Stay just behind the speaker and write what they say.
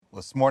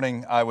This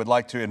morning, I would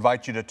like to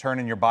invite you to turn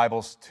in your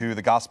Bibles to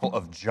the Gospel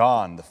of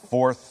John, the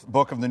fourth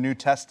book of the New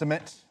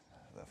Testament,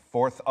 the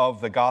fourth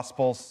of the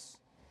Gospels.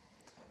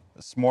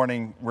 This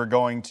morning, we're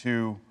going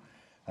to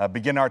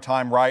begin our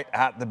time right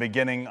at the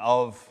beginning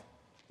of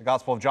the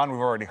Gospel of John. We've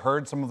already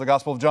heard some of the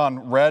Gospel of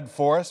John read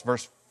for us,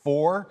 verse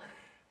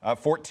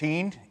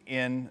 14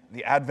 in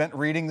the Advent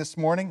reading this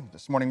morning.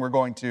 This morning, we're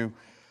going to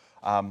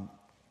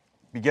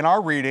begin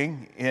our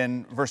reading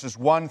in verses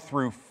 1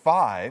 through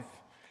 5.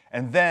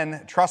 And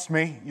then, trust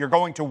me, you're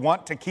going to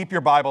want to keep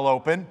your Bible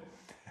open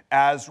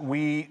as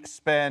we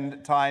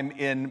spend time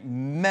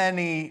in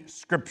many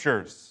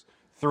scriptures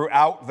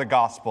throughout the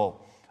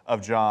Gospel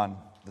of John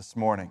this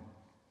morning.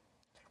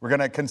 We're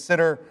going to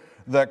consider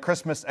the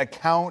Christmas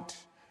account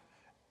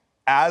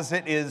as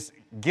it is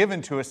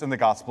given to us in the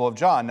Gospel of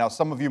John. Now,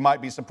 some of you might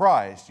be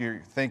surprised.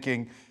 You're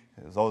thinking,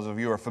 as those of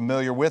you who are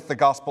familiar with the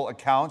Gospel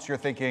accounts, you're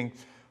thinking,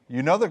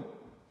 you know the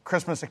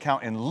Christmas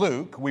account in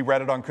Luke, we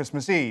read it on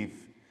Christmas Eve.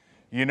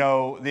 You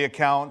know the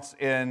accounts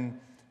in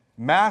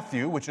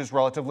Matthew, which is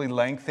relatively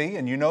lengthy,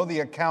 and you know the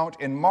account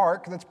in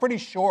Mark that's pretty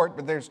short,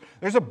 but there's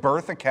a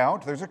birth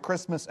account, there's a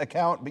Christmas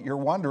account, but you're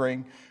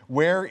wondering,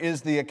 where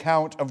is the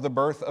account of the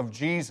birth of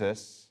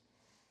Jesus?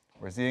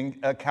 Where's the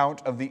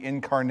account of the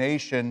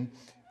incarnation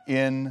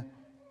in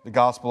the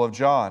Gospel of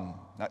John?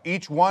 Now,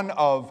 each one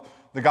of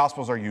the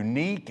Gospels are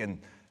unique, and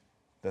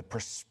the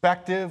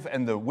perspective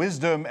and the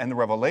wisdom and the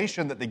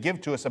revelation that they give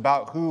to us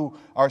about who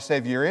our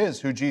Savior is,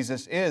 who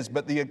Jesus is.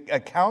 But the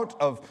account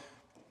of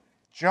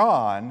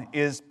John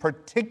is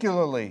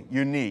particularly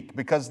unique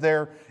because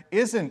there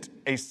isn't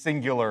a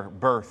singular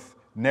birth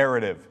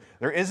narrative.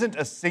 There isn't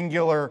a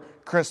singular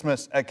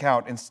Christmas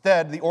account.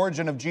 Instead, the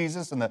origin of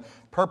Jesus and the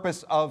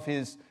purpose of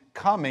his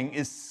coming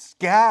is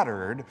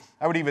scattered.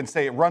 I would even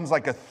say it runs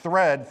like a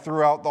thread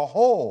throughout the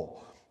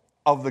whole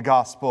of the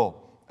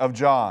Gospel of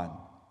John.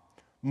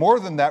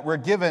 More than that, we're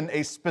given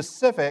a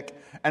specific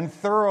and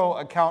thorough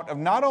account of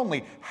not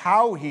only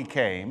how he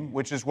came,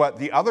 which is what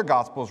the other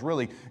Gospels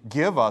really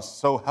give us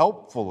so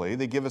helpfully.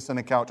 They give us an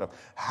account of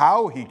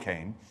how he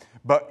came.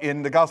 But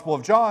in the Gospel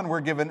of John, we're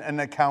given an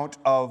account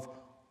of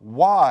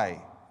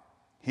why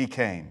he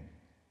came.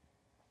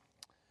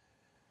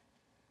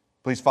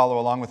 Please follow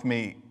along with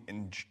me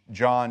in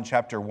John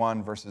chapter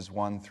 1, verses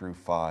 1 through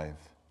 5.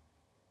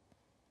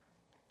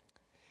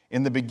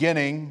 In the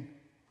beginning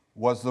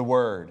was the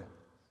Word.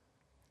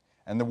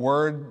 And the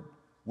Word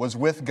was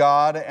with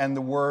God, and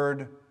the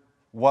Word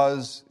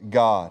was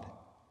God.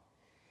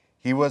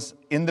 He was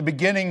in the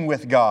beginning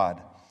with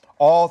God.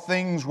 All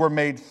things were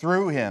made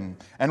through him,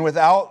 and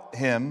without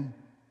him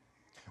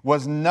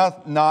was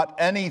not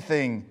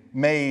anything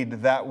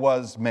made that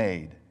was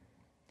made.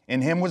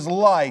 In him was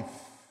life,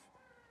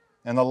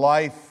 and the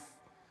life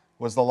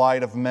was the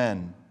light of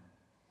men.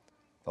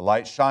 The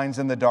light shines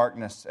in the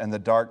darkness, and the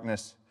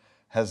darkness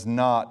has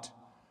not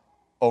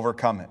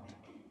overcome it.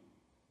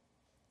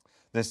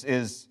 This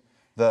is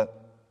the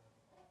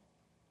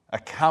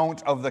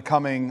account of the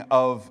coming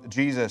of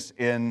Jesus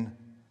in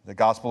the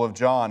Gospel of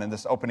John. In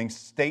this opening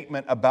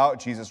statement about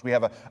Jesus, we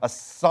have a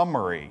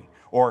summary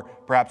or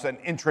perhaps an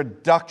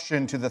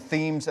introduction to the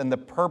themes and the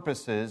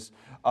purposes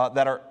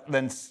that are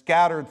then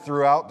scattered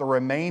throughout the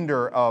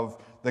remainder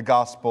of the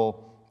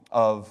Gospel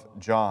of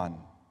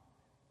John.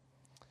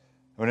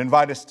 I would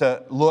invite us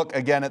to look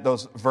again at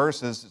those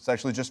verses. It's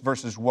actually just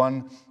verses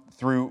 1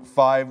 through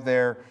 5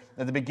 there.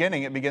 At the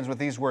beginning, it begins with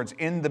these words,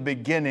 "In the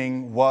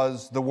beginning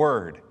was the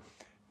Word."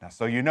 Now,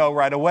 so you know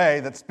right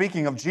away that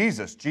speaking of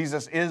Jesus,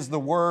 Jesus is the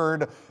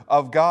Word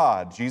of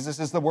God. Jesus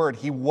is the Word.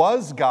 He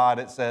was God,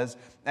 it says,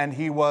 and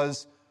he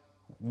was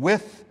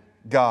with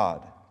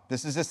God.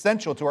 This is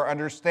essential to our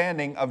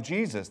understanding of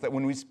Jesus, that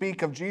when we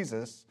speak of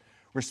Jesus,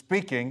 we're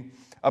speaking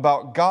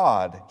about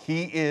God.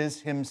 He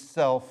is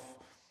himself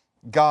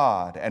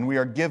God, and we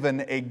are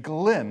given a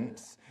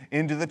glimpse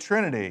into the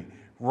Trinity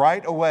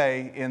right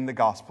away in the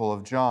Gospel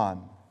of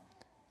John.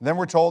 Then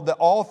we're told that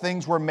all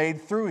things were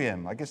made through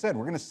him. Like I said,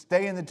 we're going to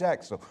stay in the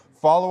text, so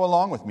follow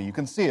along with me. You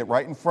can see it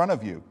right in front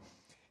of you.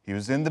 He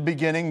was in the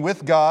beginning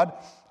with God.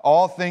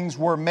 All things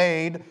were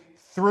made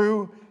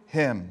through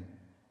him.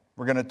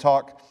 We're going to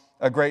talk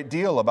a great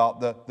deal about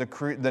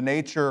the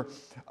nature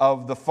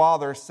of the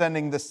Father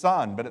sending the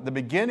Son. But at the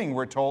beginning,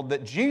 we're told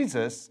that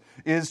Jesus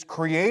is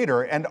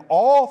creator, and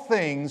all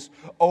things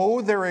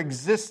owe their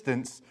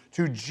existence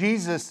to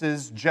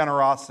Jesus'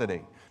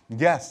 generosity.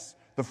 Yes,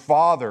 the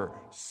Father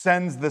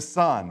sends the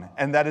Son,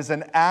 and that is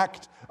an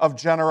act of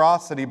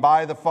generosity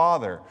by the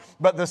Father.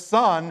 But the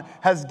Son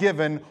has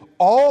given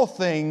all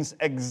things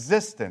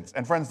existence.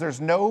 And friends,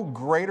 there's no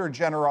greater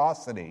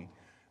generosity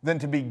than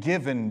to be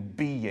given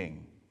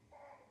being.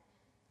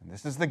 And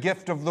this is the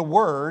gift of the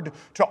Word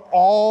to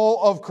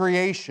all of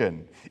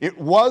creation. It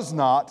was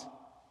not,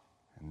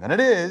 and then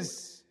it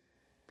is,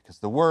 because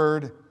the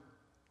Word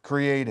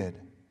created.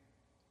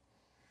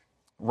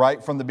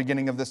 Right from the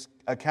beginning of this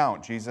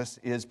account, Jesus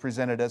is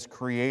presented as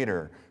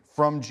creator.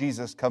 From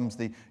Jesus comes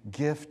the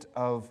gift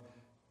of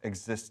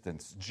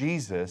existence.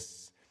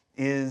 Jesus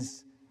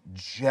is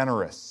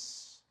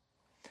generous.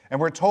 And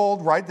we're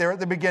told right there at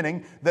the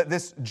beginning that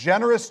this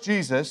generous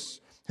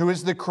Jesus, who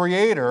is the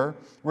Creator,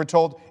 we're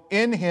told,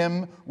 in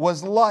him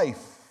was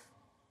life.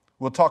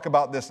 We'll talk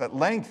about this at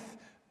length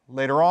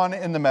later on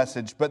in the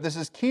message, but this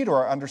is key to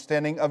our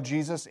understanding of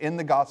Jesus in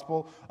the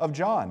Gospel of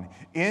John.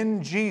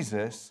 In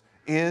Jesus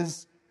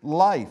is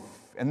life.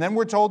 And then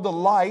we're told the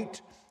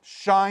light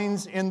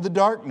shines in the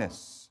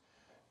darkness.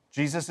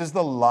 Jesus is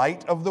the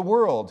light of the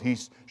world.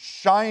 He's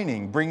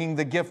shining, bringing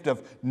the gift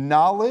of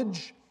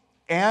knowledge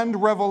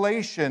and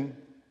revelation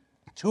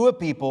to a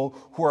people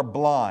who are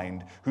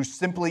blind, who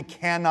simply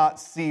cannot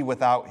see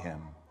without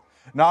him.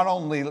 Not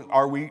only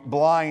are we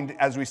blind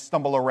as we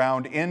stumble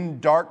around in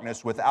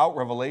darkness without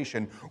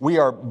revelation, we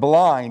are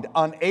blind,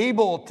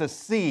 unable to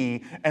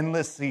see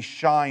unless he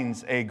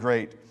shines a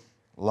great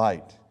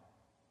light.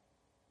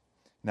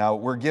 Now,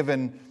 we're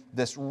given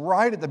this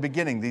right at the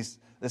beginning, this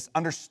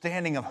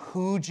understanding of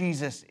who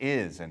Jesus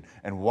is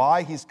and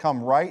why he's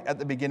come right at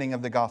the beginning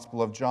of the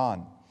Gospel of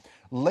John.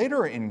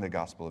 Later in the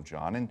Gospel of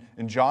John,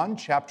 in John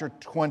chapter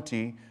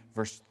 20,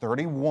 verse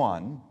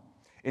 31,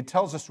 it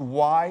tells us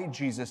why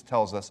Jesus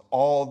tells us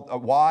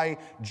why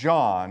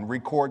John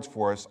records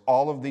for us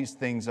all of these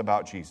things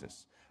about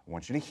Jesus. I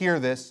want you to hear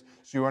this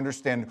so you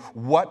understand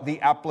what the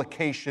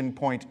application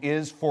point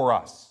is for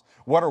us.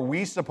 What are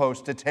we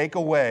supposed to take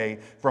away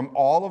from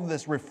all of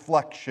this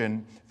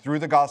reflection through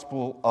the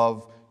Gospel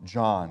of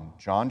John?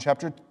 John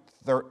chapter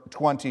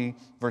 20,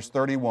 verse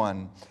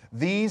 31.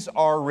 These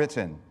are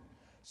written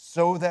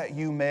so that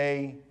you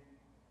may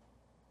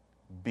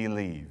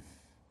believe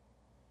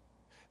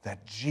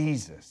that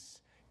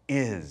Jesus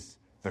is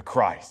the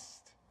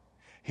Christ.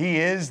 He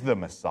is the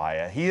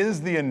Messiah. He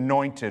is the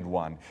anointed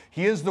one.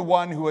 He is the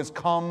one who has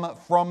come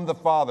from the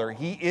Father.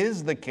 He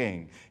is the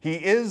King. He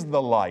is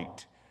the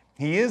light.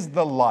 He is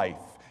the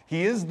life.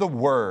 He is the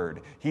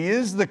Word. He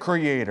is the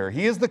Creator.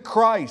 He is the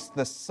Christ,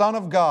 the Son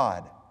of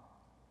God.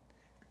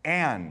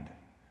 And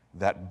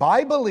that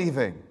by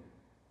believing,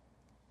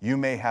 you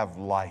may have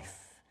life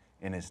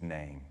in his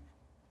name.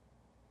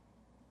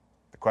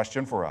 The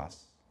question for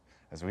us,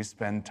 as we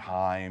spend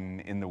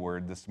time in the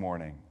Word this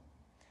morning,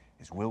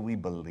 is will we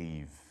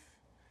believe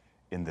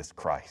in this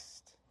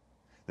Christ?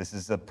 This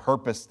is the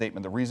purpose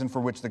statement, the reason for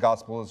which the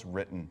gospel is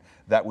written,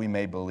 that we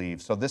may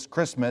believe. So this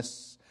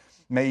Christmas,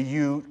 may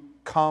you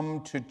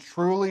come to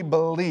truly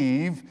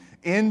believe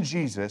in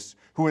Jesus,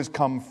 who has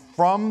come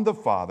from the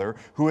Father,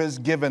 who has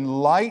given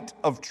light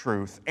of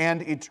truth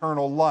and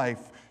eternal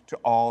life to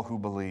all who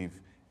believe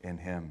in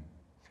him.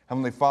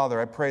 Heavenly Father,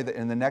 I pray that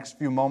in the next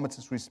few moments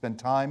as we spend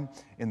time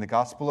in the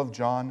Gospel of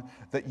John,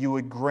 that you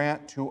would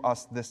grant to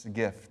us this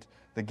gift,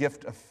 the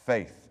gift of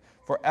faith,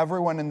 for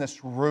everyone in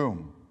this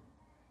room,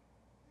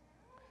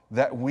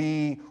 that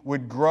we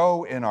would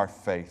grow in our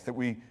faith, that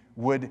we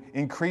would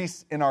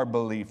increase in our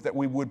belief, that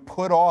we would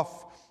put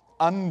off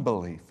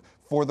unbelief.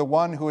 For the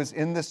one who is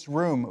in this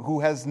room who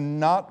has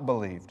not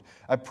believed,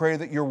 I pray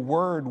that your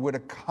word would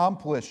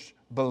accomplish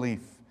belief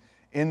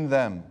in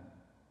them.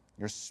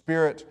 Your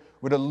Spirit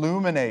would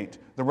illuminate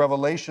the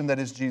revelation that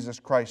is Jesus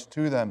Christ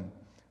to them.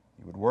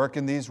 You would work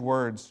in these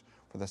words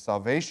for the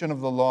salvation of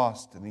the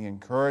lost and the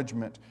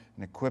encouragement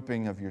and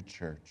equipping of your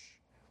church.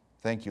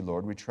 Thank you,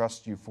 Lord. We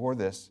trust you for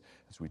this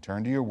as we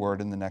turn to your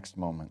word in the next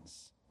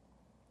moments.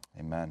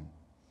 Amen.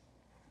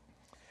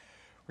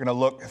 We're going to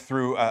look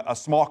through a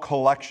small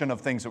collection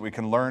of things that we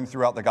can learn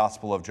throughout the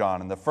Gospel of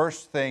John. And the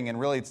first thing, and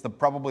really it's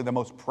probably the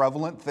most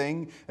prevalent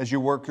thing as you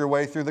work your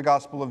way through the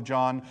Gospel of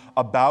John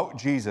about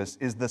Jesus,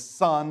 is the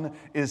Son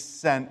is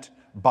sent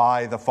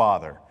by the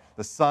Father.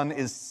 The Son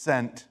is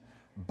sent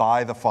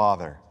by the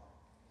Father.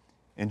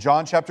 In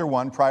John chapter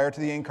 1, prior to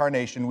the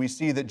incarnation, we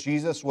see that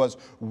Jesus was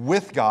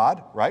with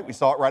God, right? We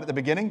saw it right at the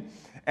beginning.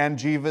 And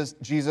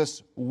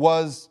Jesus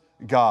was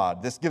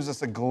God. This gives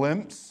us a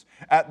glimpse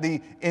at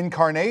the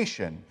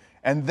incarnation.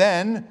 And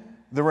then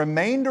the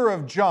remainder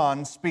of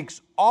John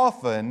speaks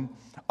often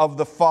of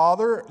the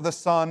Father, the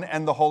Son,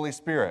 and the Holy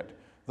Spirit.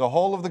 The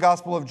whole of the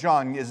Gospel of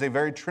John is a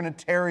very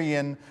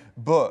Trinitarian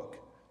book.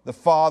 The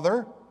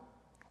Father,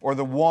 or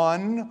the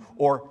One,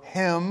 or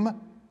Him,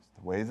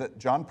 the way that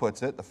John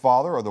puts it, the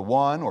Father, or the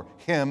One, or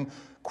Him,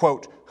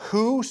 quote,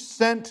 who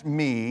sent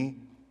me,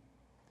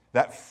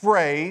 that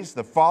phrase,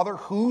 the Father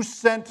who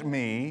sent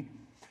me,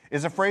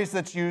 is a phrase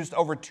that's used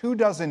over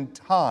 24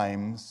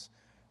 times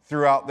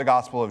throughout the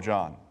Gospel of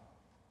John.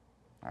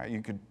 All right,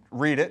 you could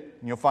read it,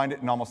 and you'll find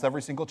it in almost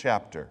every single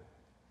chapter.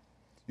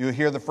 You'll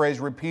hear the phrase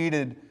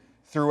repeated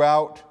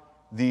throughout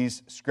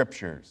these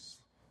scriptures.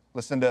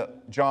 Listen to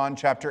John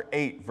chapter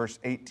 8, verse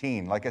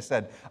 18. Like I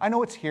said, I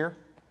know it's here.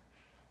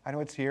 I know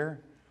it's here.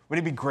 Would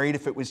it be great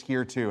if it was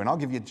here too? And I'll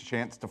give you a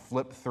chance to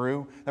flip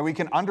through, that we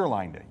can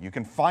underline it. You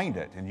can find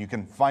it, and you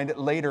can find it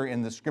later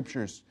in the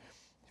scriptures,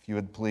 if you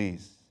would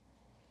please.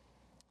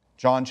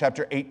 John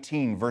chapter 8,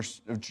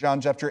 verse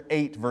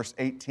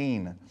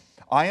 18.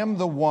 I am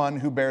the one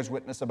who bears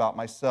witness about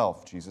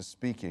myself, Jesus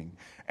speaking,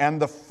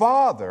 and the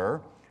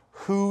Father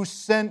who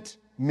sent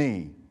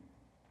me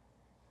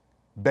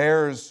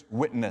bears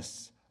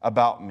witness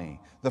about me.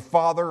 The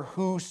Father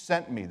who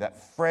sent me, that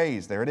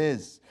phrase, there it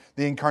is.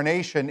 The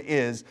incarnation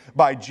is,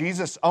 by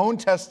Jesus' own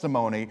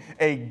testimony,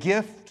 a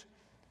gift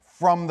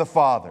from the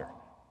Father.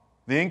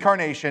 The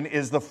incarnation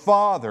is the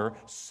Father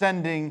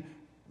sending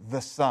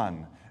the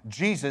Son.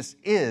 Jesus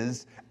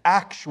is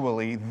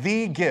actually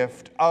the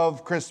gift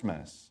of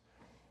Christmas.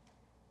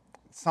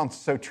 It sounds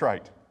so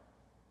trite.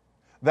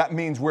 That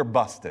means we're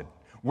busted.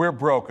 We're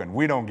broken.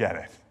 We don't get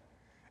it,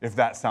 if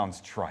that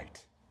sounds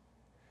trite.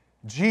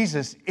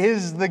 Jesus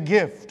is the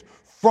gift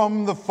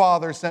from the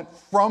Father, sent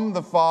from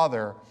the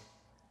Father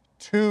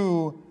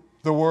to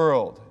the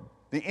world.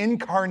 The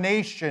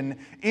incarnation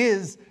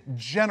is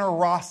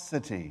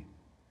generosity.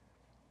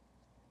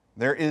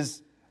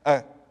 There's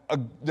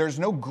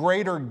no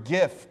greater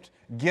gift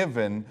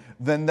given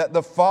than that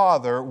the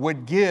Father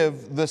would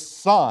give the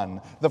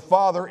Son. The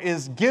Father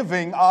is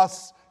giving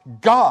us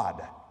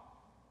God.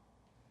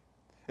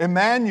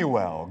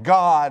 Emmanuel,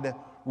 God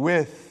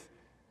with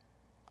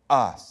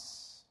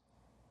us.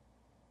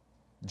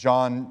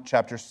 John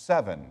chapter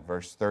 7,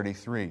 verse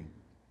 33.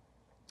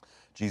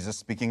 Jesus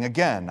speaking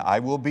again, I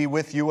will be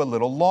with you a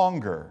little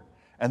longer,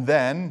 and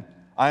then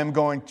I'm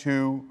going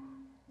to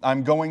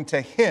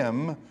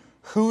him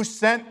who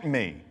sent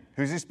me.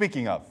 Who's he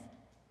speaking of?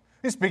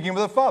 He's speaking of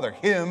the Father,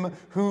 him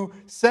who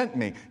sent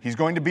me. He's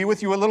going to be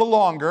with you a little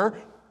longer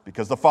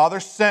because the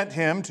Father sent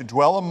him to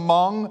dwell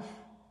among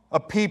a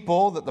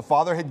people that the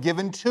Father had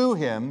given to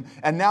him,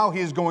 and now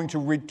he is going to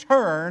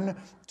return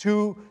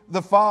to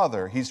the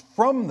Father. He's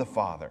from the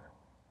Father,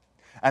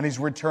 and he's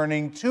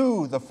returning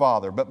to the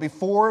Father. But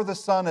before the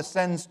Son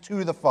ascends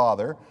to the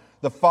Father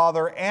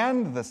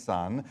and the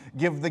Son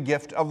give the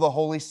gift of the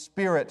Holy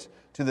Spirit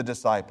to the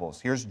disciples.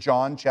 Here's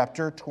John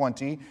chapter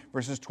 20,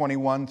 verses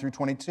 21 through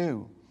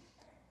 22.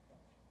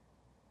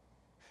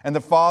 And the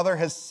Father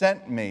has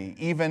sent me,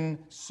 even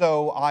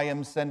so I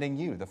am sending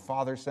you. The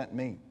Father sent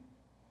me.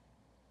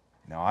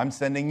 Now I'm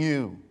sending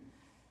you.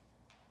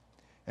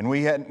 And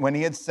when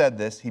he had said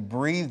this, he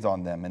breathed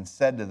on them and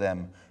said to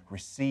them,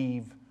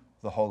 receive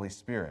the Holy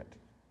Spirit.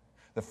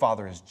 The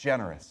Father is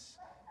generous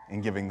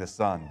in giving the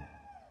Son.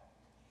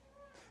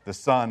 The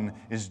Son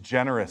is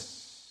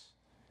generous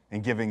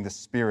in giving the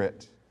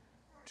Spirit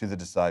to the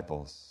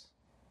disciples.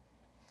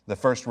 The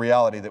first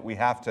reality that we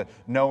have to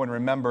know and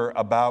remember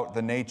about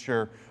the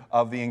nature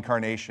of the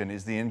incarnation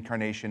is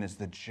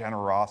the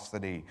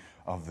generosity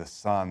of the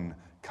Son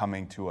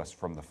coming to us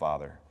from the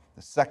Father.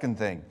 The second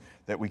thing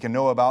that we can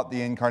know about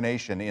the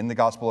incarnation in the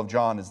Gospel of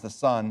John is the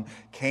Son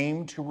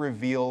came to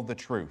reveal the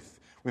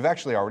truth. We've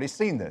actually already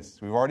seen this.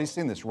 We've already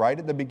seen this right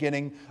at the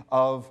beginning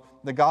of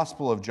the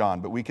Gospel of John,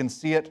 but we can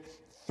see it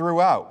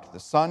throughout. The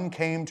Son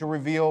came to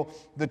reveal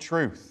the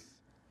truth.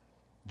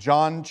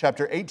 John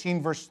chapter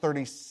 18, verse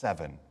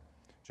 37.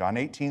 John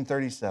 18,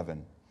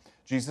 37.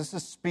 Jesus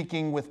is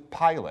speaking with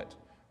Pilate.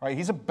 Right?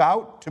 He's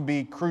about to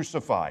be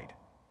crucified.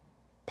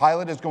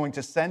 Pilate is going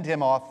to send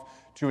him off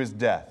to his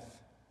death.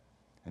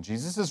 And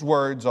Jesus'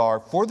 words are,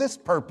 for this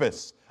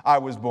purpose I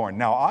was born.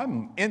 Now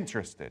I'm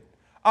interested.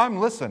 I'm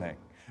listening.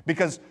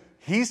 Because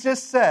he's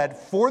just said,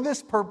 for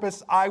this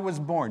purpose I was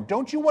born.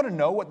 Don't you want to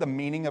know what the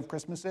meaning of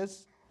Christmas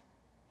is?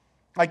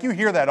 Like you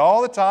hear that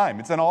all the time.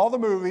 It's in all the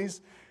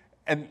movies.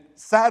 And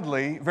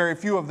sadly, very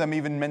few of them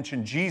even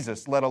mention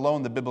Jesus, let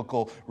alone the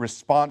biblical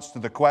response to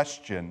the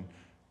question,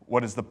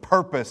 what is the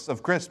purpose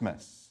of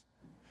Christmas?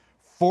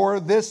 For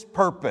this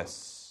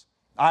purpose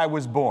I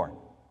was born.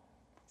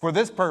 For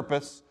this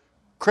purpose,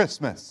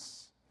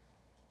 Christmas.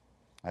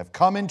 I have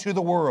come into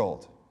the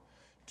world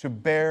to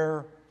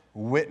bear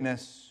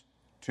witness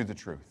to the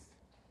truth.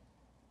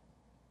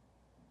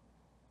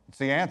 It's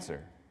the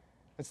answer.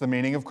 It's the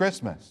meaning of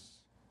Christmas.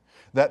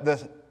 That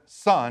the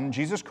Son,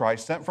 Jesus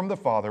Christ, sent from the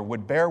Father,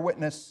 would bear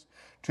witness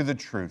to the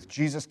truth.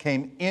 Jesus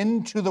came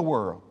into the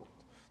world.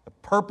 The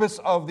purpose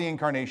of the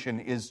incarnation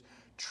is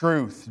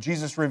truth.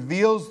 Jesus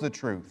reveals the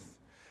truth.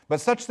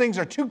 But such things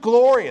are too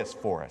glorious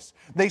for us.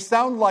 They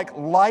sound like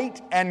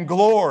light and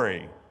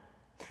glory.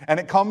 And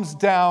it comes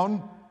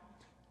down,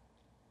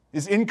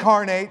 is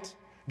incarnate,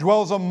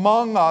 dwells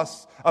among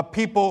us, a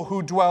people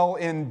who dwell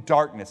in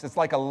darkness. It's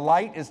like a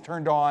light is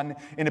turned on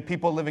in a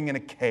people living in a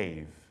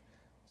cave.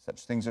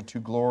 Such things are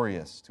too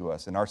glorious to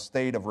us. In our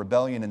state of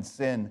rebellion and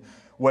sin,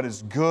 what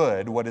is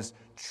good, what is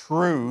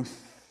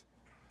truth,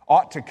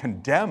 ought to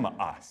condemn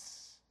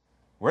us.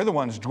 We're the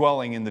ones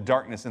dwelling in the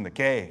darkness in the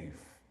cave.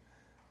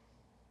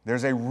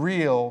 There's a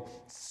real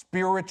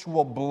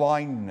spiritual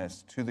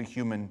blindness to the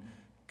human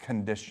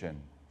condition.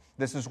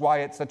 This is why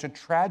it's such a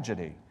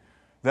tragedy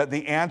that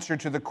the answer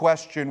to the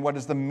question, what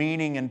is the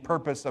meaning and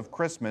purpose of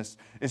Christmas,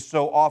 is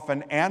so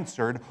often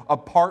answered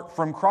apart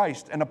from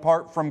Christ and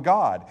apart from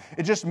God.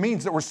 It just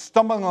means that we're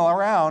stumbling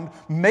around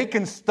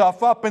making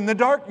stuff up in the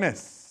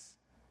darkness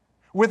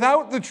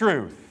without the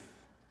truth.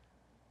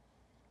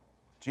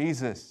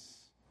 Jesus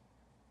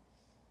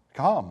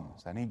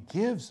comes and he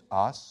gives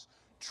us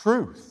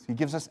truth. He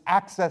gives us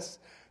access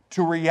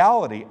to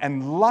reality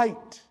and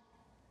light.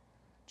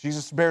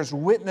 Jesus bears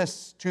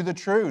witness to the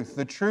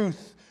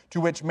truth to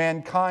which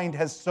mankind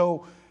has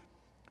so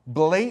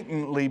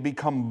blatantly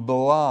become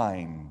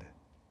blind.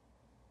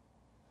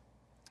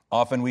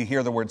 Often we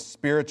hear the word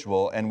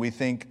spiritual and we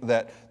think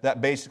that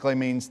that basically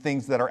means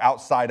things that are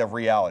outside of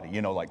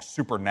reality, like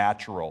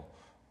supernatural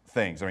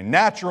things. I mean,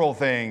 natural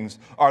things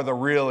are the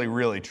really,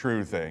 really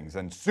true things,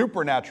 and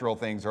supernatural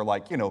things are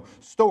like,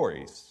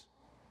 stories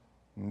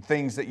and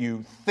things that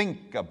you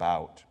think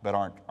about but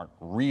aren't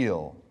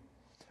real.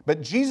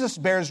 But Jesus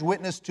bears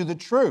witness to the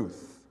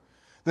truth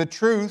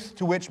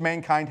to which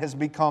mankind has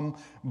become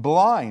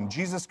blind.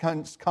 Jesus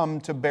has come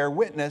to bear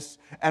witness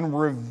and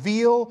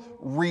reveal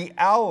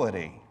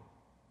reality.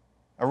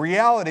 A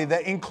reality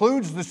that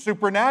includes the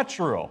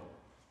supernatural.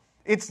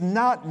 It's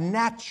not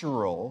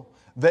natural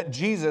that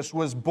Jesus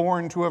was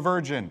born to a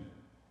virgin.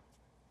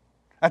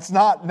 That's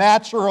not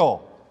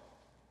natural.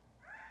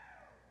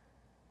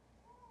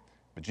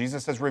 But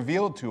Jesus has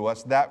revealed to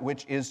us that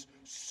which is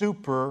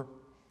supernatural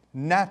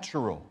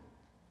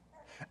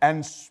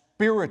and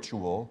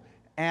spiritual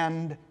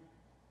and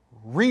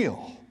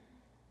real.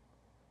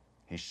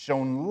 He's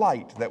shown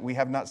light that we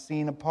have not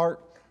seen apart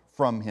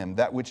from him,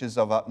 that which is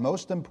of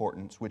utmost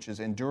importance, which is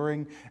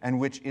enduring, and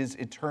which is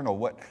eternal.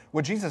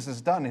 What Jesus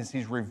has done is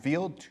he's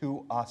revealed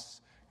to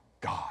us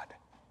God.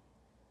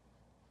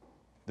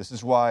 This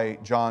is why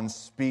John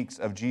speaks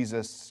of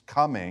Jesus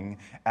coming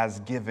as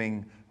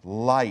giving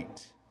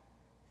light.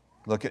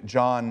 Look at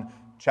John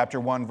chapter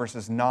 1,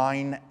 verses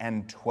 9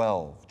 and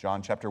 12.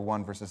 John chapter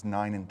 1, verses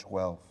 9 and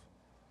 12.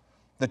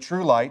 The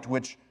true light,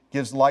 which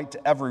gives light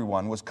to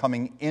everyone, was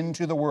coming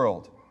into the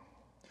world.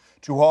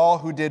 To all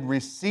who did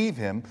receive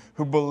him,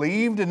 who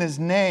believed in his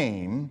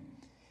name,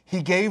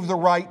 he gave the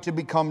right to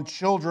become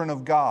children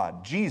of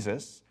God.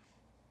 Jesus,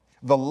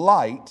 the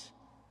light,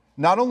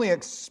 not only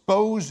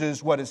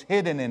exposes what is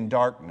hidden in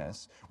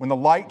darkness. When the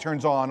light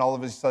turns on, all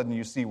of a sudden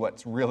you see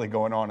what's really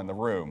going on in the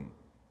room,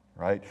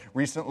 right?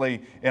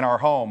 Recently in our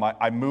home,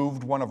 I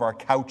moved one of our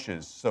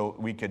couches so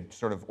we could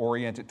sort of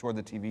orient it toward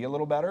the TV a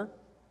little better.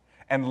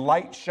 And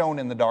light shone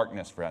in the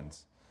darkness,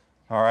 friends.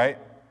 All right?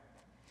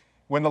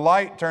 When the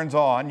light turns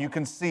on, you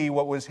can see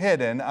what was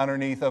hidden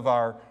underneath of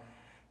our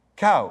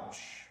couch.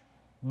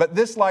 But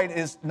this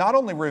light not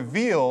only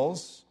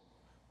reveals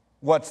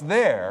what's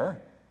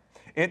there,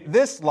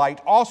 this light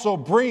also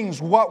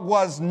brings what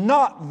was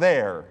not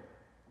there.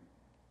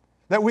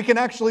 That we can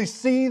actually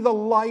see the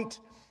light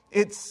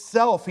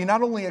itself. He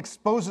not only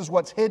exposes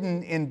what's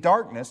hidden in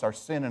darkness, our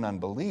sin and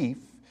unbelief,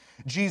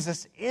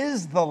 Jesus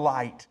is the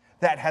light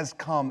that has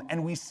come,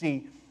 and we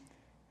see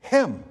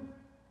him.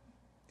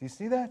 Do you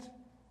see that?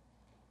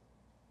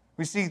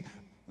 We see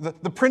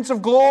the Prince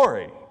of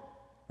Glory,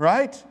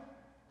 right?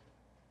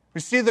 We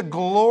see the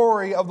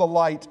glory of the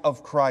light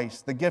of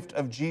Christ. The gift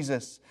of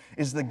Jesus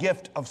is the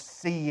gift of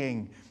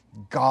seeing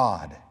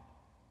God.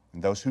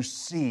 And those who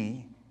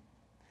see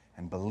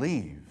and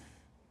believe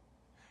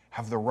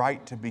have the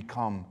right to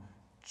become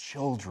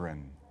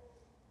children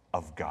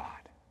of God.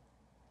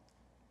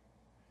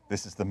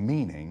 This is the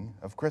meaning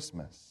of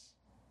Christmas.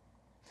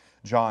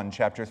 John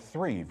chapter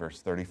 3,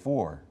 verse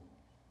 34.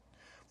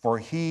 For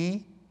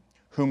he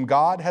whom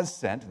God has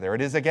sent, there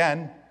it is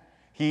again,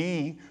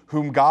 he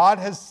whom God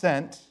has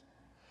sent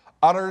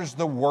utters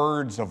the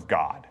words of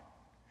God.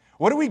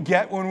 What do we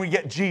get when we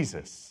get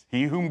Jesus?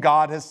 He whom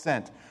God has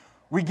sent.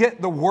 We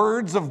get the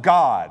words of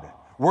God,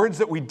 words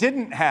that we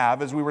didn't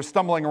have as we were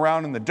stumbling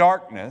around in the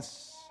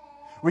darkness.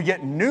 We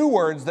get new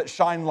words that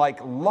shine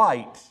like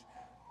light.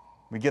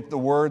 We get the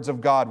words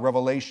of God,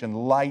 revelation,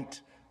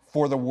 light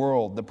for the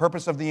world. The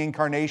purpose of the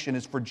incarnation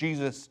is for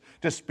Jesus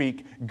to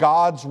speak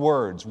God's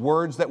words,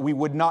 words that we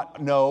would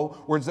not know,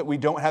 words that we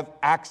don't have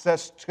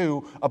access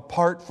to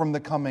apart from the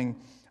coming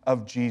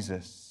of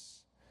Jesus.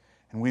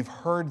 And we've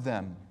heard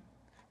them.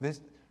 This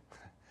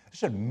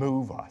should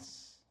move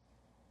us.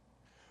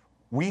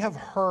 We have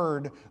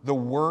heard the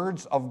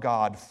words of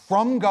God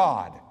from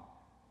God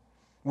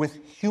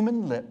with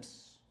human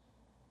lips,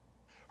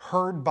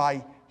 heard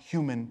by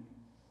human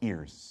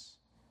ears.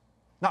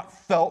 Not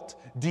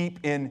felt deep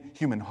in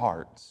human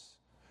hearts.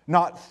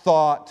 Not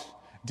thought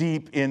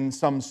deep in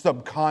some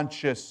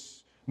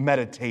subconscious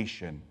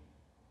meditation.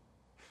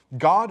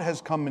 God has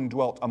come and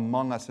dwelt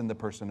among us in the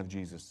person of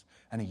Jesus,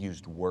 and he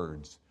used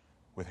words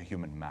with a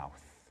human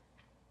mouth.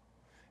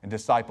 And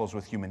disciples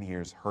with human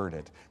ears heard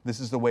it.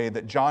 This is the way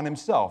that John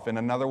himself, in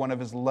another one of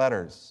his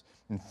letters,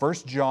 in 1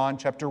 John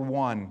chapter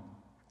 1,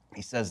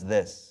 he says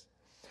this,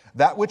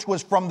 that which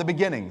was from the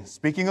beginning,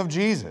 speaking of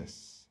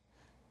Jesus,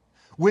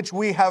 which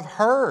we have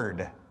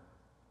heard,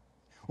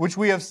 which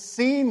we have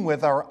seen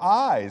with our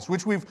eyes,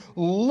 which we've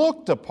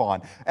looked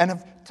upon and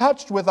have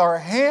touched with our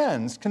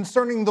hands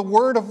concerning the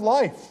word of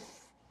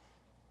life.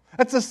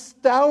 That's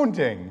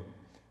astounding.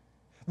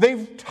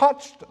 They've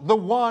touched the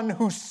one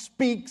who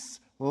speaks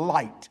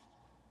light.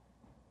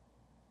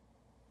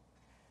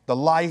 The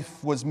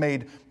life was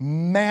made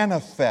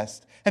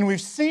manifest, and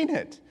we've seen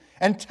it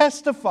and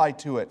testify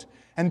to it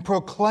and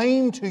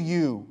proclaim to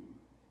you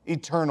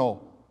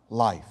eternal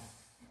life.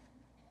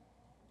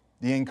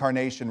 The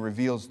incarnation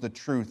reveals the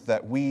truth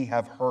that we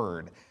have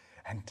heard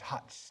and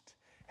touched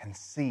and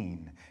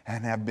seen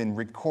and have been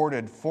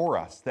recorded for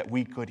us that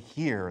we could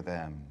hear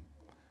them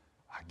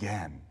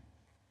again.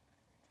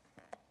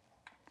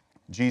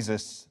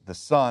 Jesus, the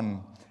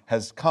Son,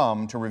 has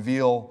come to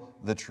reveal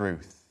the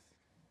truth.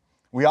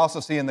 We also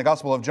see in the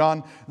Gospel of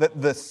John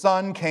that the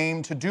Son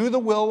came to do the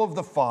will of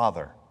the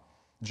Father.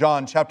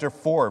 John chapter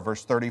 4,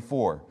 verse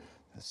 34.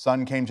 The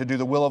Son came to do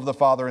the will of the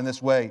Father in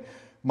this way.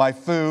 My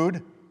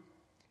food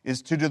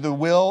is to do the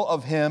will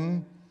of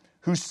Him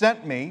who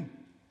sent me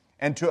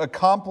and to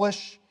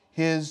accomplish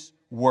His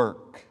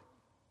work.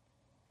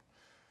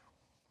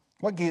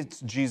 What gets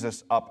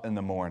Jesus up in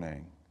the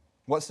morning?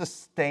 What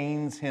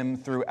sustains Him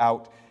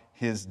throughout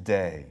His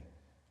day?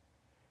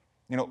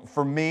 You know,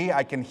 for me,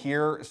 I can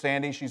hear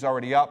Sandy, she's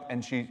already up,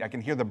 and I can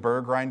hear the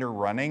burr grinder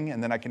running,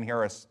 and then I can hear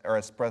our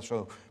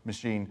espresso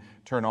machine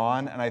turn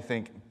on, and I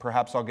think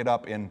perhaps I'll get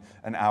up in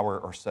an hour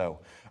or so.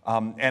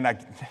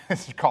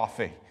 It's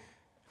coffee.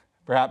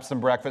 Perhaps some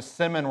breakfast.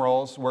 Cinnamon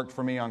rolls worked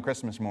for me on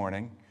Christmas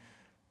morning.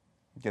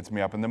 Gets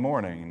me up in the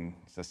morning and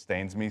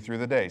sustains me through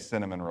the day.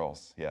 Cinnamon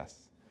rolls, yes.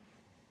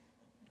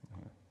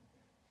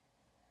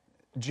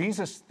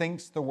 Jesus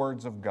thinks the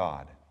words of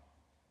God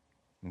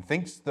and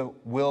thinks the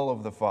will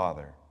of the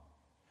Father.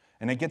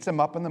 And it gets him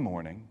up in the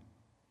morning.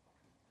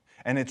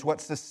 And it's what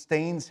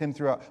sustains him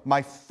throughout.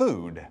 My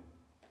food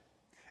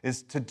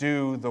is to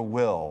do the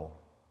will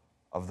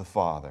of the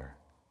Father.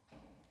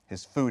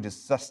 His food, his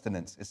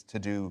sustenance is to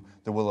do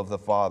the will of the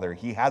Father.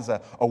 He has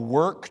a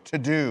work to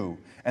do,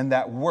 and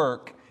that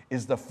work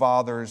is the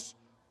Father's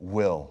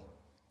will.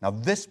 Now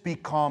this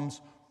becomes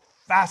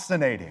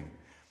fascinating.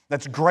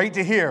 That's great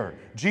to hear.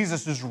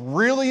 Jesus is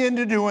really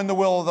into doing the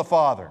will of the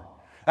Father.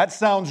 That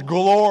sounds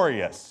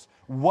glorious.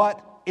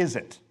 What is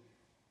it?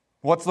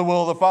 What's the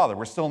will of the Father?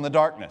 We're still in the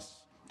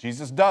darkness.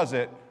 Jesus does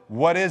it.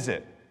 What is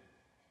it?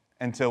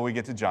 Until we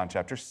get to John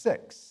chapter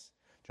 6.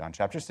 John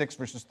chapter 6,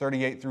 verses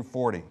 38 through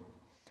 40.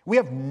 We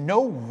have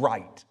no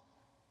right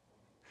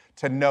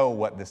to know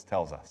what this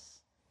tells us.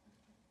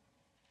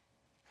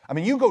 I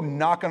mean, you go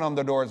knocking on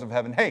the doors of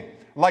heaven. Hey,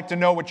 I'd like to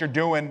know what you're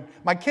doing.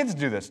 My kids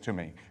do this to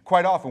me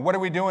quite often. What are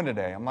we doing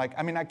today? I'm like,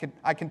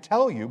 I can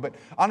tell you, but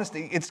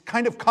honestly, it's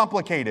kind of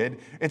complicated.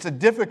 It's a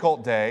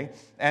difficult day,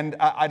 and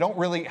I don't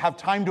really have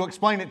time to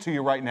explain it to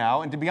you right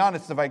now. And to be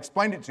honest, if I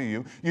explained it to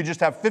you, you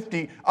just have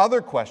 50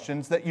 other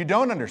questions that you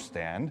don't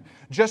understand.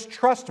 Just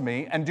trust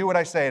me and do what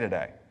I say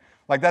today.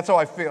 Like, that's how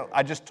I feel.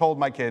 I just told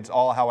my kids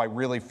all how I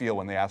really feel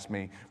when they ask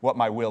me what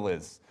my will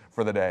is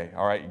for the day.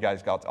 All right, you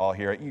guys got to all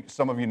hear it.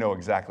 Some of you know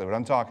exactly what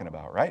I'm talking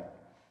about, right?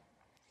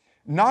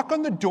 Knock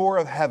on the door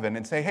of heaven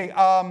and say, hey,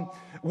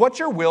 what's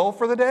your will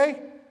for the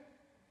day?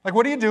 Like,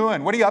 what are you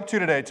doing? What are you up to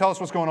today? Tell us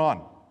what's going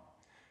on.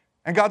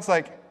 And God's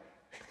like,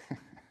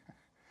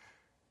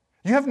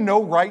 you have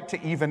no right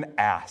to even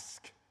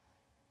ask.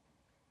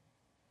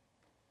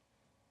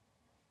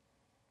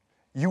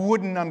 You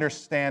wouldn't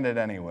understand it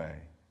anyway.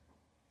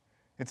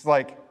 It's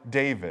like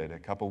David a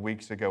couple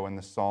weeks ago in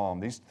the Psalm.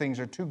 These things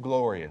are too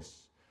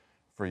glorious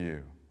for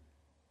you.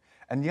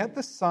 And yet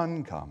the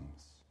Son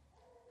comes.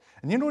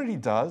 And you know what he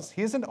does?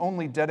 He isn't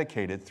only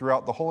dedicated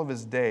throughout the whole of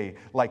his day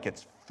like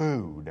it's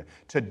food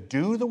to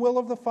do the will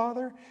of the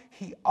Father.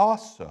 He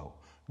also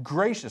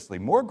graciously,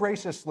 more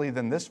graciously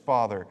than this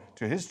Father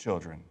to his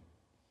children,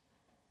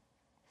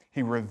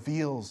 he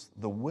reveals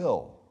the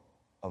will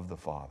of the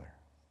Father.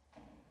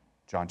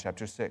 John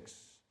chapter 6,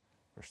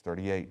 verse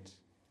 38.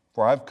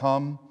 For I've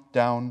come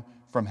down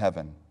from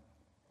heaven,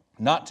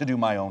 not to do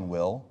my own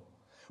will,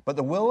 but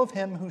the will of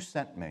him who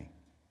sent me.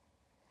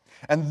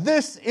 And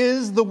this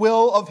is the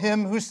will of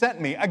him who sent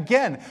me.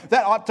 Again,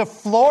 that ought to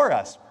floor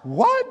us.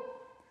 What?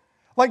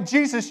 Like,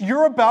 Jesus,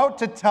 you're about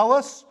to tell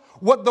us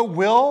what the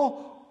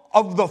will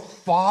of the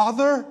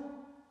Father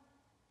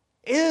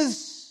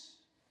is?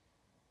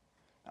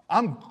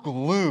 I'm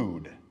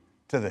glued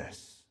to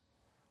this.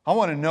 I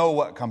want to know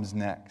what comes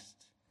next.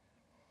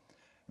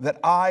 That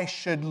I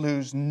should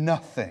lose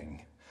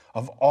nothing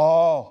of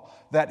all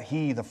that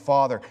he, the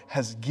Father,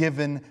 has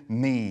given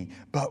me,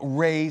 but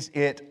raise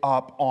it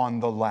up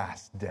on the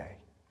last day.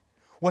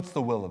 What's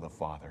the will of the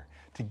Father?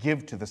 To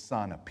give to the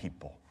Son a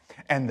people,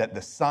 and that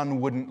the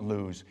Son wouldn't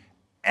lose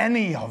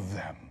any of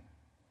them.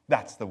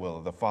 That's the will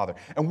of the Father.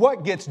 And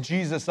what gets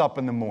Jesus up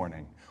in the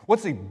morning?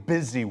 What's he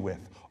busy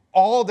with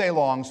all day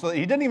long so that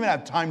he didn't even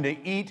have time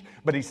to eat,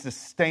 but he's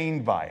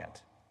sustained by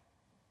it?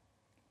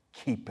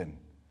 Keeping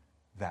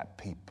that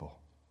people.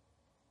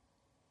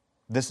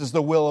 This is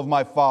the will of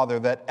my Father,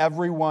 that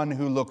everyone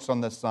who looks on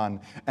the Son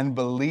and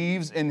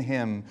believes in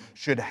him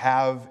should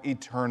have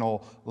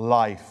eternal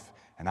life,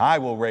 and I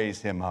will raise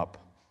him up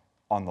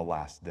on the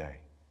last day.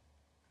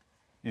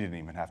 You didn't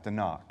even have to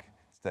knock.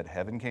 Instead,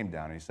 heaven came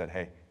down and he said,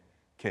 hey,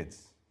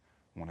 kids,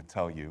 I want to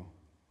tell you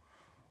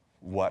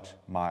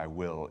what my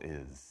will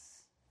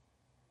is.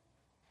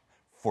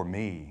 For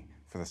me,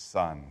 for the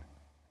Son,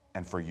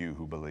 and for you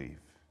who believe.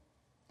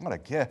 What a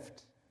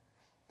gift.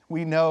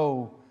 We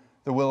know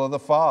the will of the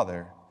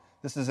Father.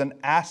 This is an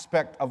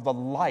aspect of the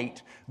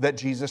light that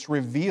Jesus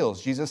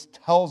reveals. Jesus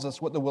tells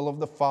us what the will of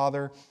the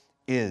Father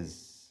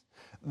is.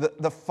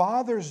 The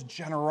Father's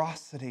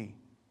generosity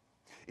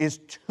is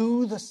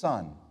to the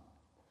Son.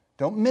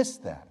 Don't miss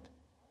that.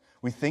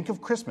 We think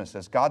of Christmas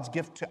as God's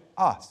gift to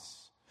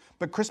us,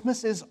 But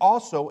Christmas is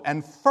also,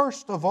 and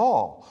first of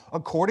all,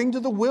 according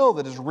to the will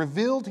that is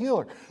revealed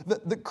here,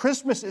 that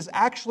Christmas is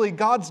actually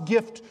God's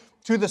gift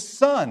to the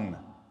Son,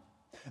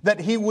 that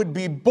He would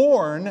be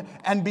born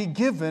and be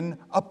given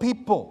a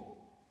people.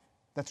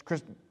 That's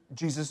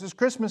Jesus'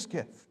 Christmas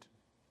gift.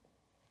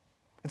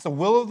 It's the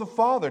will of the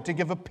Father to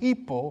give a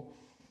people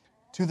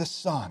to the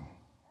Son.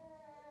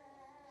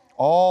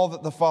 All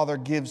that the Father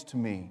gives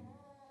me,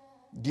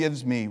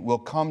 will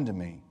come to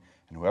me.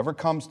 And whoever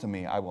comes to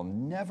me, I will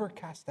never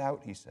cast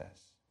out, He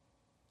says.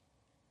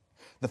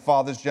 The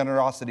Father's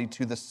generosity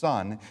to the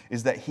Son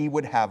is that He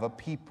would have a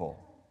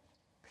people.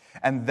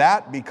 And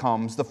that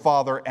becomes the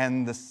Father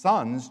and the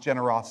Son's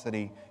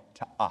generosity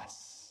to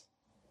us,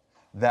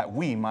 that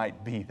we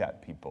might be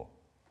that people.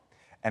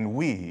 And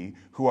we,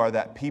 who are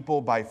that people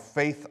by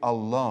faith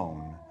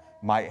alone,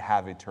 might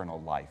have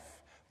eternal life.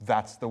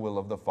 That's the will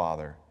of the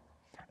Father.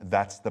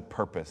 That's the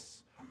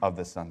purpose of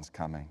the Son's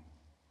coming.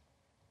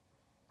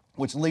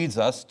 Which leads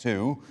us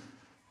to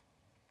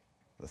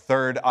the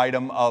third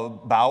item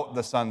about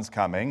the Son's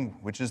coming,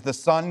 which is the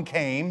Son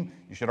came.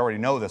 You should already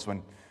know this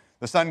one.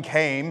 The Son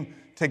came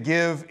to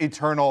give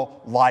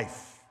eternal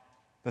life.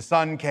 The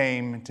Son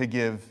came to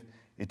give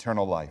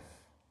eternal life.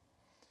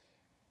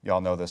 You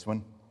all know this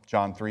one.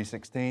 John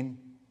 3:16.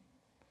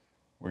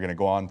 We're going to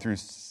go on through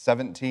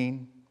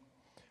 17.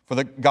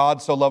 For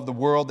God so loved the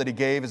world that He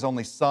gave His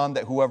only Son,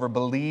 that whoever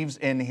believes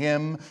in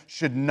Him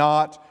should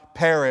not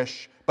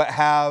perish, but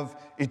have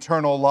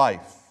eternal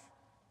life.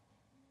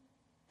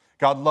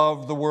 God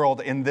loved the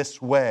world in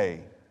this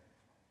way,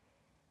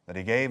 that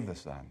He gave the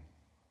Son.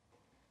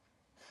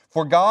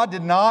 For God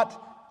did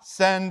not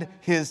send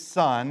His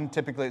Son,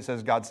 typically it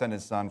says God sent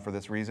His Son for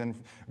this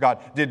reason. God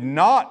did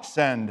not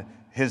send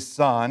His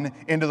Son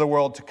into the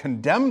world to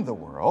condemn the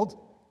world,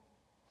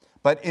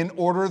 but in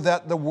order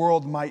that the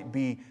world might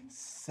be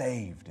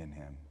saved in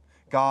Him.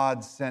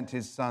 God sent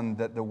His Son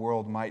that the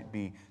world might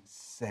be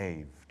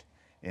saved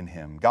in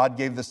Him. God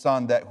gave the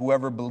Son that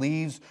whoever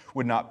believes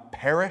would not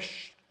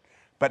perish,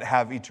 but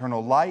have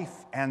eternal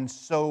life and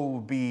so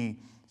be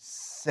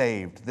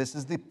saved. This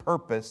is the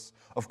purpose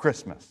of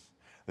Christmas.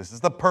 This is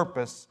the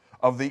purpose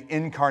of the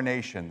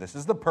incarnation. This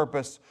is the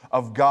purpose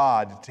of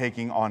God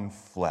taking on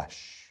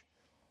flesh.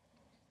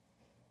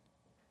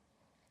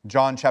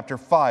 John chapter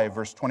 5,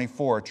 verse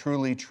 24,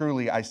 truly,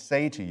 truly, I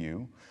say to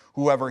you,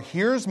 whoever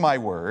hears my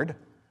word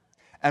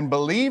and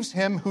believes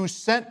Him who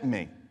sent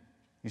me.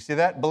 You see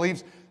that?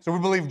 Believes. So we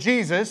believe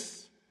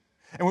Jesus,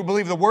 and we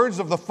believe the words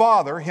of the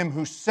Father, Him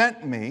who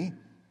sent me.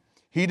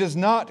 He does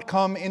not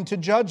come into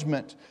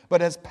judgment,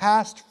 but has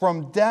passed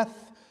from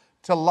death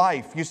to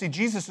life. You see,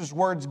 Jesus'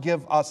 words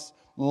give us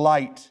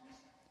light.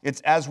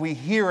 It's as we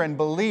hear and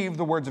believe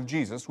the words of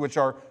Jesus, which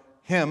are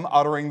Him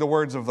uttering the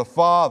words of the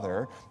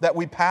Father, that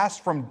we pass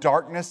from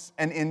darkness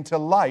and into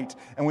light,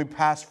 and we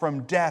pass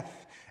from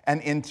death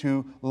and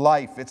into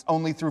life. It's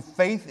only through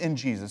faith in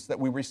Jesus that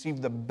we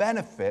receive the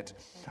benefit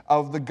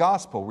of the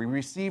gospel. We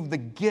receive the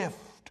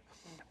gift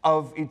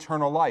of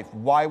eternal life.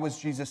 Why was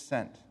Jesus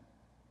sent?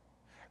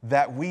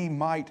 That we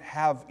might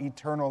have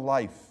eternal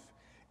life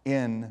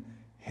in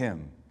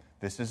Him.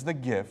 This is the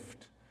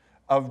gift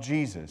of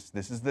Jesus.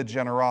 This is the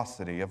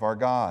generosity of our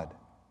God.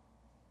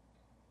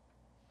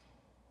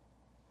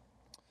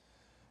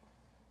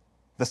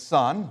 The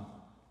Son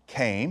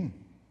came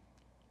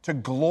to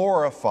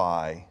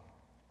glorify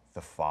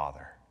the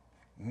Father.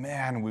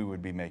 Man, we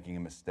would be making a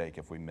mistake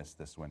if we missed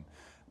this one.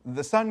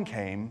 The Son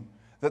came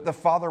that the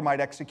Father might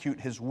execute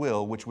His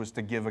will, which was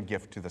to give a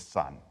gift to the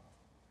Son.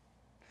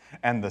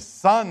 And the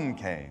Son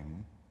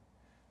came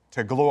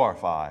to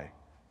glorify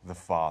the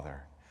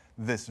Father.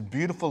 This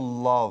beautiful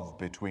love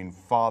between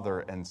Father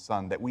and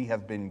Son that we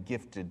have been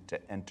gifted to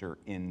enter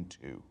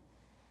into.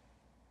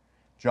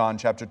 John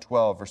chapter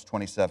 12, verse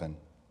 27.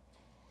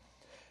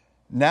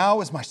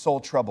 Now is my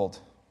soul troubled.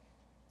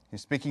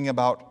 He's speaking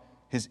about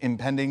His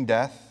impending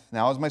death.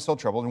 Now is my soul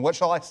troubled. And what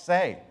shall I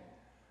say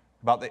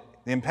about the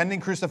impending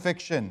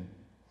crucifixion?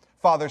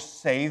 Father,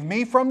 save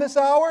me from this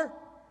hour?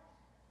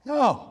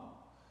 No.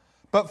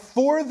 But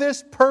for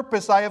this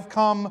purpose I have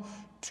come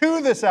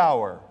to this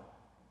hour.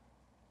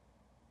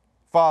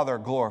 Father,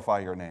 glorify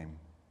your name.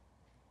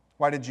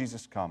 Why did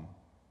Jesus come?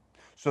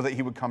 So that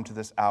He would come to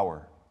this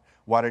hour.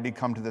 Why did He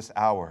come to this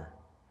hour?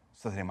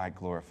 So that He might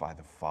glorify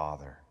the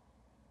Father.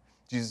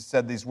 Jesus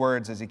said these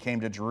words as He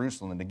came to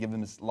Jerusalem and to give Him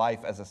His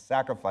life as a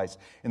sacrifice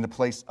in the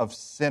place of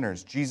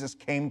sinners. Jesus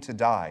came to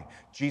die.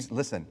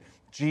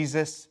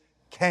 Jesus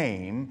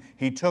came,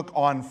 He took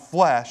on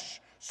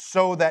flesh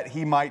so that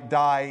He might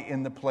die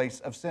in the place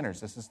of sinners.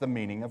 This is the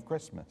meaning of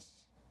Christmas.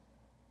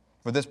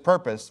 For this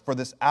purpose, for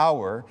this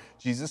hour,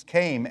 Jesus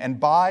came, and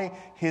by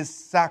His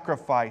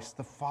sacrifice,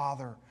 the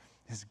Father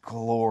is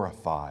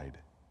glorified.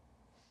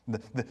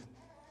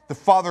 The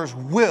Father's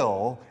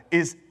will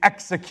is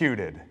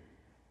executed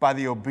by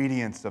the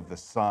obedience of the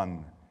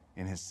Son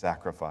in His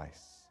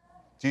sacrifice.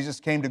 Jesus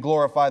came to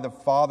glorify the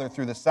Father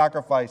through the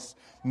sacrifice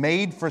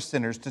made for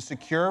sinners to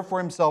secure for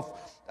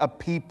Himself a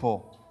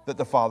people. that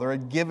the Father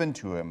had given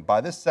to him.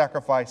 By this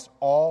sacrifice,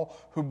 all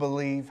who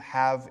believe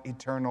have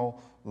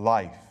eternal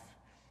life.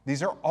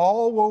 These are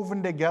all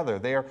woven together.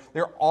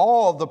 They're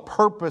all the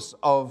purpose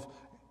of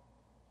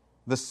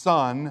the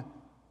Son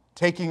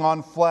taking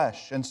on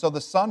flesh. And so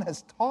the Son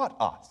has taught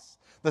us.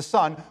 The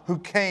Son, who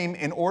came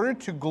in order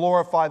to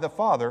glorify the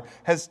Father,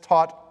 has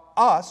taught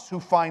us who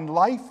find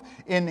life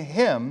in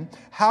Him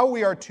how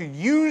we are to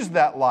use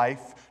that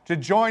life to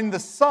join the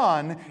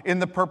Son in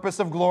the purpose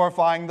of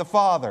glorifying the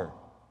Father.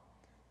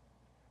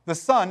 The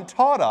Son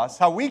taught us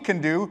how we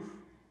can do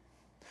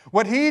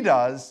what He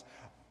does,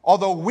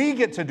 although we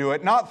get to do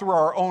it not through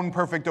our own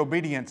perfect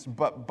obedience,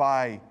 but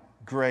by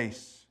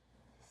grace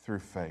through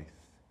faith.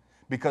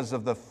 Because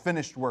of the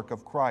finished work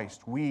of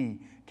Christ, we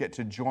get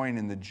to join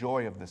in the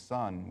joy of the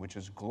Son, which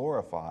is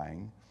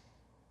glorifying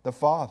the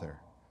Father.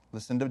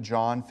 Listen to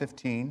John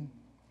 15,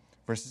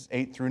 verses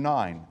 8 through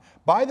 9.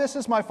 By this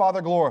is my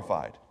Father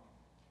glorified.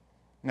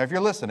 Now, if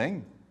you're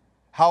listening,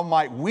 how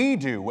might we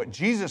do what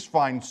Jesus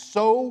finds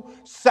so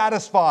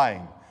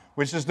satisfying,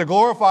 which is to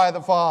glorify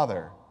the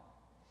Father?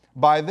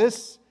 By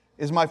this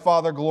is my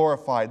Father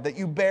glorified, that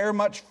you bear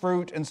much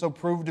fruit and so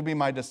prove to be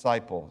my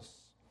disciples.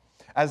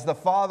 As the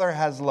Father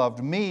has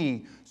loved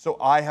me, so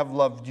I have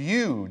loved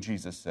you,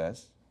 Jesus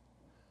says.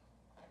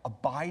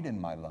 Abide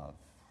in my love.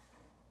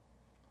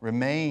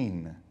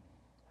 Remain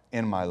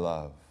in my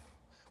love.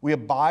 We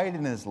abide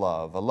in His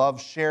love, a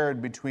love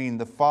shared between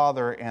the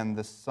Father and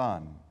the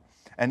Son.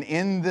 And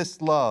in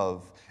this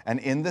love and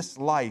in this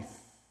life,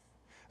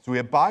 so we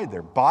abide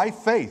there. By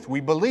faith,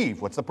 we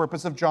believe. What's the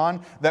purpose of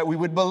John? That we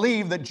would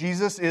believe that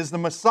Jesus is the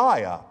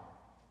Messiah.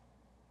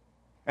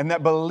 And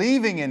that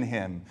believing in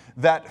Him,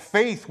 that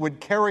faith would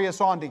carry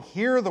us on to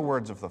hear the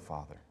words of the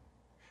Father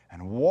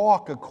and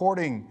walk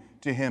according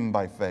to Him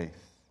by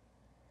faith.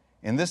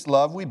 In this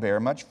love, we bear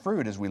much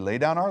fruit as we lay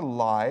down our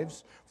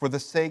lives for the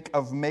sake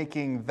of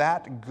making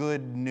that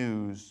good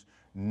news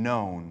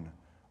known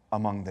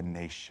among the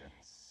nations.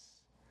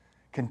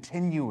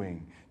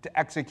 Continuing to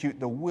execute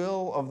the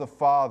will of the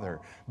Father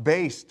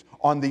based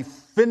on the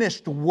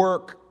finished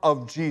work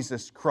of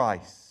Jesus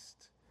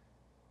Christ,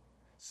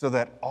 so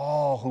that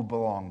all who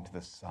belong to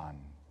the Son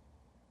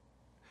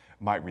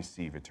might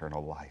receive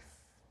eternal life.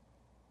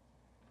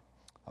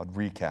 I'll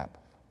recap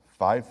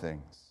 5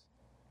 things.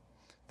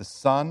 The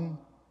Son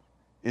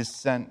is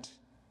sent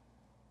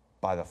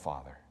by the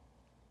Father.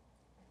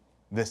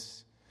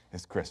 This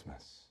is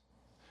Christmas,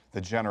 the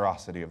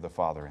generosity of the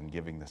Father in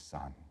giving the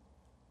Son.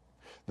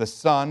 The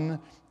Son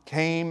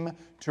came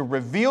to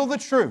reveal the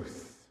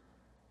truth.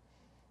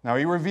 Now,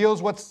 He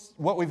reveals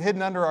what we've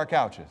hidden under our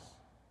couches.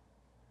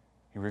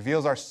 He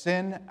reveals our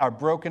sin, our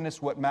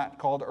brokenness, what Matt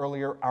called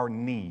earlier, our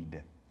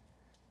need.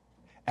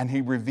 And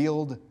He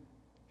revealed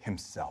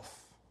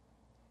Himself.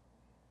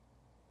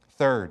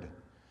 Third,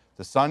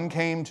 the Son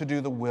came to do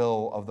the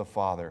will of the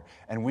Father.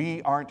 And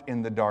we aren't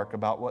in the dark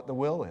about what the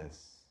will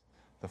is.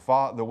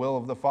 The will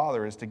of the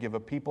Father is to give a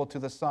people to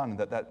the Son,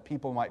 that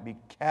people might be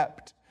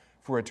kept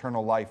for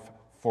eternal life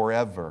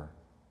forever.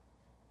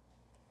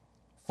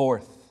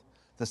 Fourth,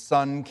 the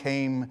Son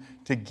came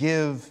to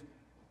give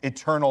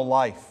eternal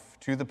life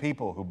to the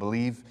people who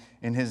believe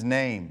in His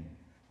name.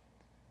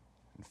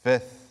 And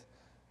fifth,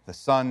 the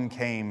Son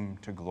came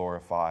to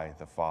glorify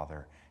the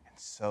Father, and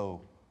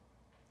so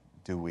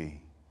do we.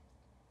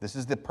 This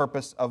is the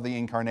purpose of the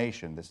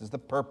Incarnation. This is the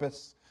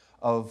purpose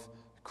of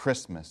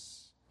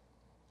Christmas.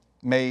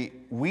 May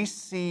we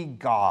see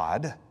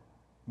God,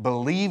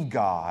 believe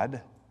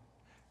God,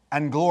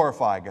 and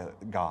glorify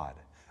God.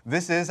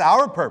 This is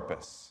our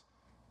purpose.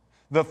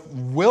 The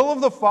will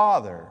of the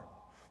Father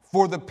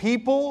for the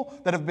people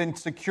that have been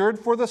secured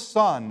for the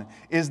Son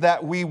is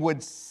that we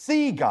would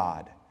see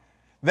God,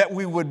 that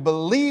we would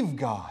believe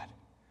God,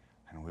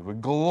 and we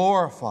would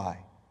glorify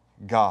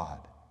God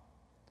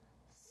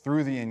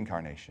through the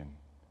Incarnation,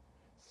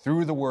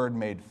 through the Word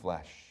made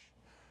flesh,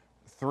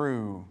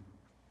 through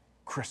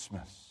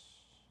Christmas,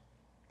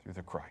 through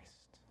the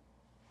Christ.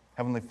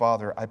 Heavenly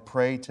Father, I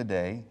pray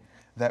today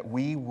that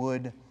we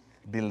would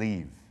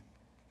believe.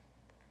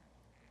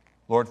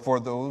 Lord, for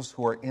those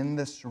who are in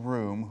this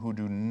room who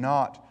do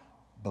not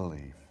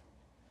believe,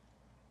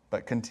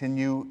 but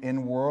continue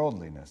in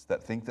worldliness,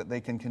 that think that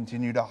they can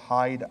continue to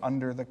hide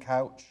under the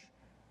couch,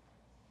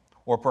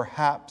 or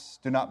perhaps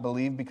do not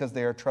believe because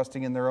they are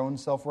trusting in their own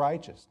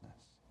self-righteousness.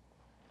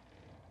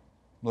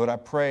 Lord, I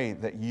pray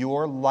that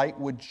your light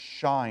would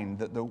shine,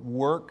 that the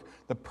work,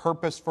 the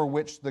purpose for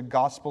which the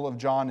Gospel of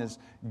John is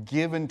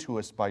given to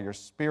us by your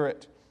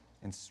Spirit,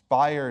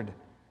 inspiring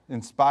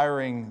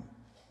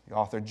the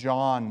author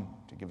John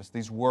to give us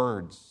these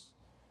words,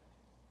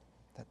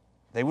 that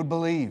they would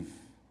believe,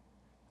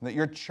 that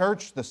your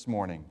church this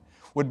morning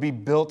would be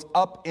built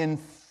up in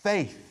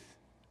faith,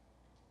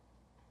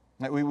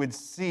 that we would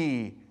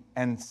see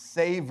and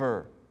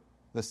savor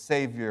the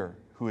Savior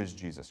who is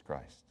Jesus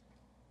Christ.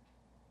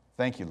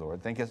 Thank you,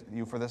 Lord. Thank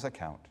you for this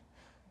account.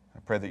 I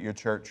pray that your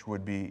church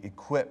would be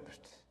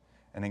equipped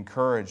and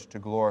encouraged to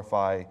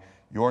glorify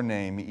your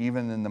name,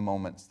 even in the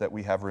moments that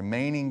we have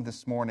remaining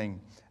this morning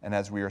and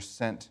as we are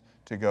sent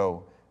to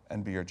go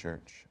and be your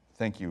church.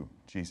 Thank you,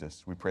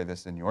 Jesus. We pray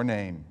this in your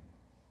name.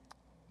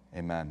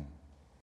 Amen.